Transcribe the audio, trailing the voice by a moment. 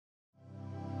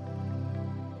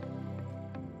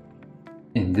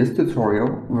In this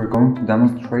tutorial, we're going to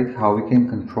demonstrate how we can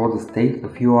control the state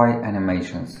of UI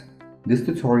animations. This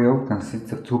tutorial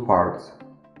consists of two parts.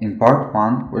 In part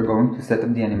 1, we're going to set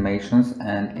up the animations,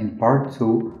 and in part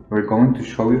 2, we're going to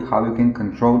show you how you can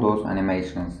control those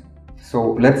animations.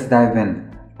 So let's dive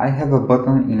in. I have a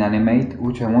button in Animate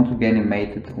which I want to be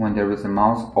animated when there is a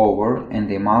mouse over and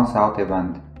a mouse out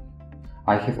event.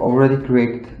 I have already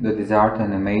created the desired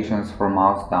animations for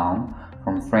mouse down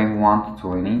from frame 1 to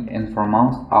 20 and for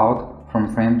mouse out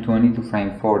from frame 20 to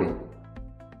frame 40.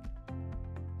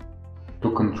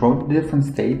 To control the different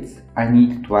states, I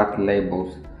need to add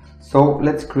labels. So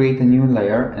let's create a new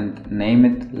layer and name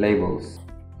it Labels.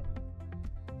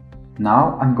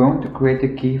 Now I'm going to create a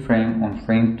keyframe on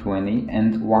frame 20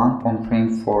 and one on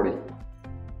frame 40.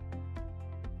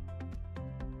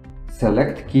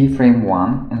 Select keyframe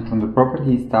 1 and from the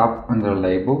Properties tab under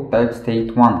Label type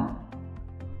State 1.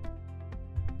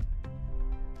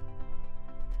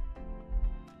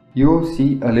 You will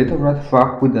see a little red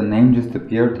flag with the name just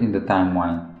appeared in the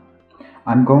timeline.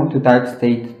 I'm going to type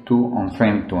State 2 on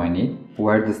frame 20,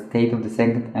 where the state of the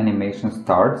second animation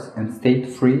starts, and State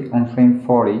 3 on frame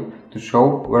 40 to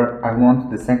show where I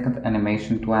want the second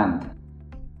animation to end.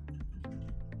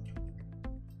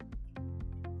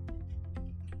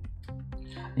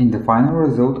 In the final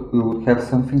result, we will have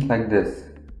something like this.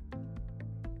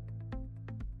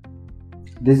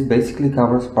 This basically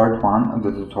covers part 1 of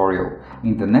the tutorial.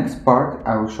 In the next part,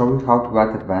 I will show you how to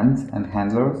add events and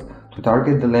handlers to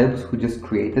target the labels we just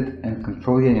created and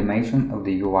control the animation of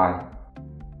the UI.